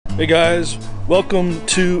Hey guys, welcome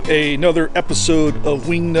to another episode of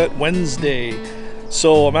Wingnut Wednesday.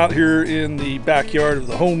 So I'm out here in the backyard of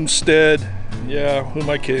the homestead. Yeah, who am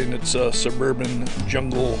I kidding? It's a suburban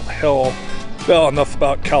jungle hell. Well, enough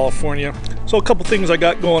about California. So a couple things I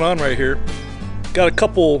got going on right here. Got a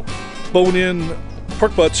couple bone-in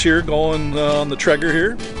pork butts here going on the Traeger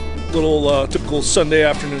here. Little typical Sunday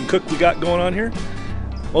afternoon cook we got going on here.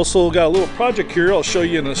 Also got a little project here I'll show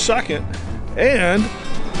you in a second. And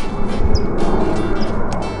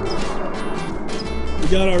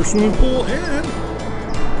we got our swimming pool, and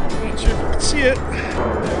I'm not sure if you can see it.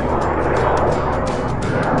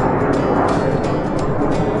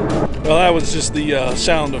 Well, that was just the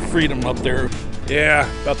sound of freedom up there.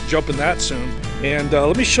 Yeah, about to jump in that soon. And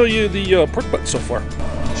let me show you the pork butt so far.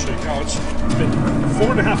 I'll show you how it's been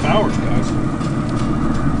 4.5 hours, guys.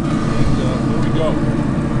 And there we go.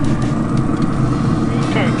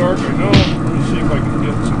 It's kind of dark, I know. Let me see if I can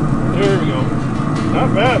get some. There we go.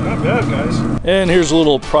 Not bad, guys. And here's a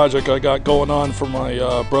little project I got going on for my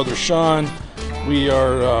brother Sean. We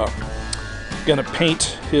are gonna paint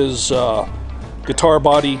his guitar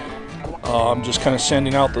body. I'm just kind of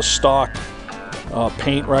sanding out the stock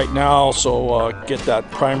paint right now, so get that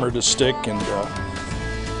primer to stick, and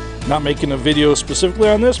not making a video specifically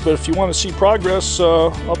on this, but if you want to see progress,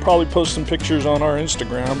 I'll probably post some pictures on our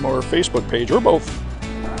Instagram or Facebook page, or both.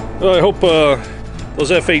 I hope those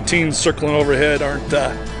F-18s circling overhead aren't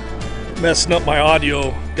messing up my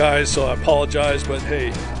audio, guys, so I apologize, but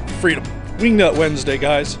hey, freedom. Wingnut Wednesday,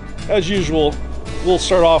 guys. As usual, we'll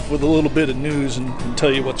start off with a little bit of news and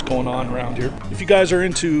tell you what's going on around here. If you guys are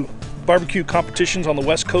into barbecue competitions on the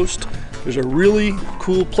West Coast, there's a really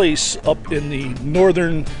cool place up in the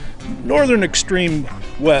northern extreme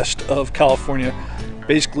west of California,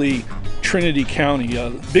 basically Trinity County.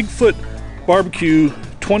 Bigfoot Barbecue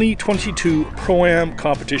 2022 Pro-Am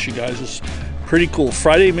competition, guys. It's pretty cool.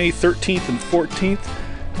 Friday, May 13th and 14th.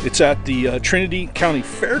 It's at the Trinity County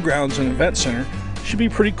Fairgrounds and Event Center. Should be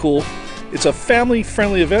pretty cool. It's a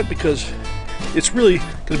family-friendly event because it's really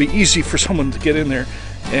going to be easy for someone to get in there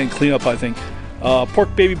and clean up, I think.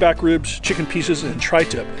 Pork baby back ribs, chicken pieces, and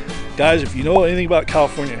tri-tip. Guys, if you know anything about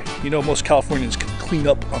California, you know most Californians can clean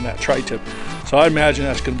up on that tri-tip. So I imagine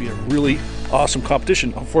that's going to be a really awesome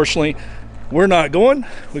competition. Unfortunately, we're not going.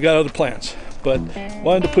 We got other plans, but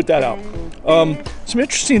wanted to put that out. Some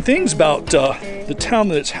interesting things about the town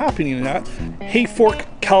that it's happening at, Hayfork,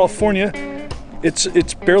 California.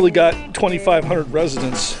 It's barely got 2,500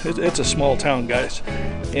 residents. It's a small town, guys.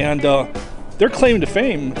 And their claim to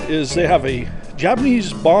fame is they have a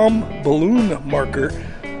Japanese bomb balloon marker,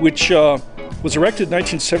 which was erected in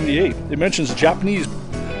 1978. It mentions Japanese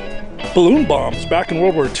balloon bombs back in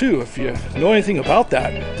World War II. If you know anything about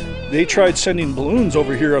that, they tried sending balloons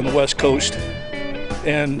over here on the West Coast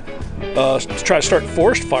and to try to start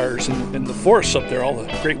forest fires in the forests up there, all the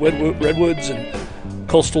great redwoods and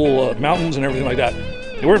coastal mountains and everything like that.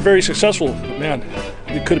 They weren't very successful, but man,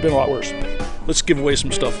 it could have been a lot worse. Let's give away some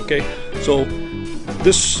stuff, okay? So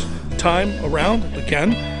this time around,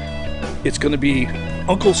 again, it's going to be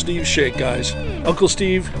Uncle Steve's Shake, guys. Uncle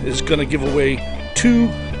Steve is going to give away 2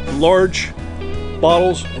 large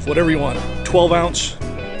bottles of whatever you want, 12-ounce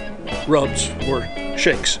rubs or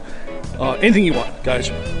shakes. Anything you want, guys.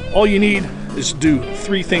 All you need is to do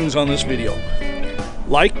 3 things on this video.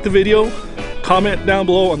 Like the video, comment down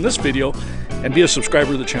below on this video, and be a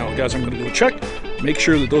subscriber to the channel. Guys, I'm going to go check, make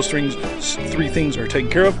sure that those 3 things are taken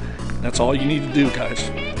care of. That's all you need to do, guys.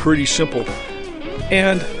 Pretty simple.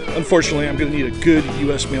 And unfortunately, I'm going to need a good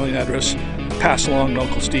US mailing address passed along to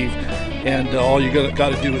Uncle Steve. And all you got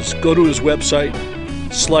to do is go to his website,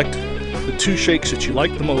 select the 2 shakes that you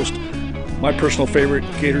like the most. My personal favorite,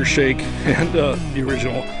 Gator Shake, and the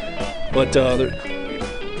original. But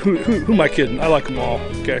who am I kidding? I like them all,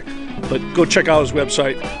 okay? But go check out his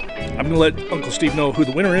website. I'm going to let Uncle Steve know who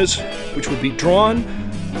the winner is, which will be drawn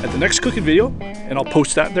at the next cooking video, and I'll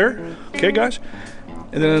post that there. Okay, guys?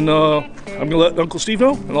 And then I'm going to let Uncle Steve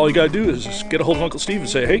know, and all you got to do is just get a hold of Uncle Steve and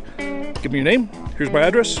say, hey, give me your name, here's my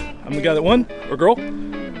address, I'm the guy that won, or girl,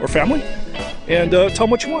 or family, and tell him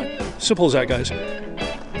what you want. Simple as that, guys.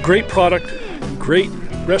 Great product, great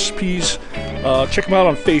recipes. Check him out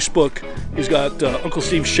on Facebook. He's got Uncle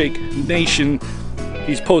Steve's Shake Nation.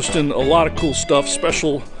 He's posting a lot of cool stuff,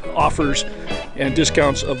 special offers and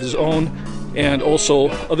discounts of his own, and also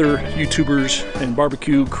other YouTubers and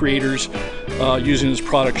barbecue creators using his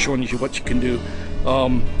product, showing you what you can do.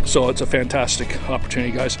 So it's a fantastic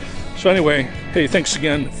opportunity, guys. So anyway, hey, thanks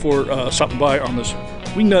again for stopping by on this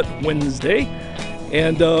Wingnut Wednesday,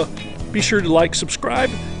 and be sure to like, subscribe,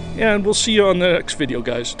 and we'll see you on the next video,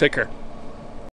 guys. Take care.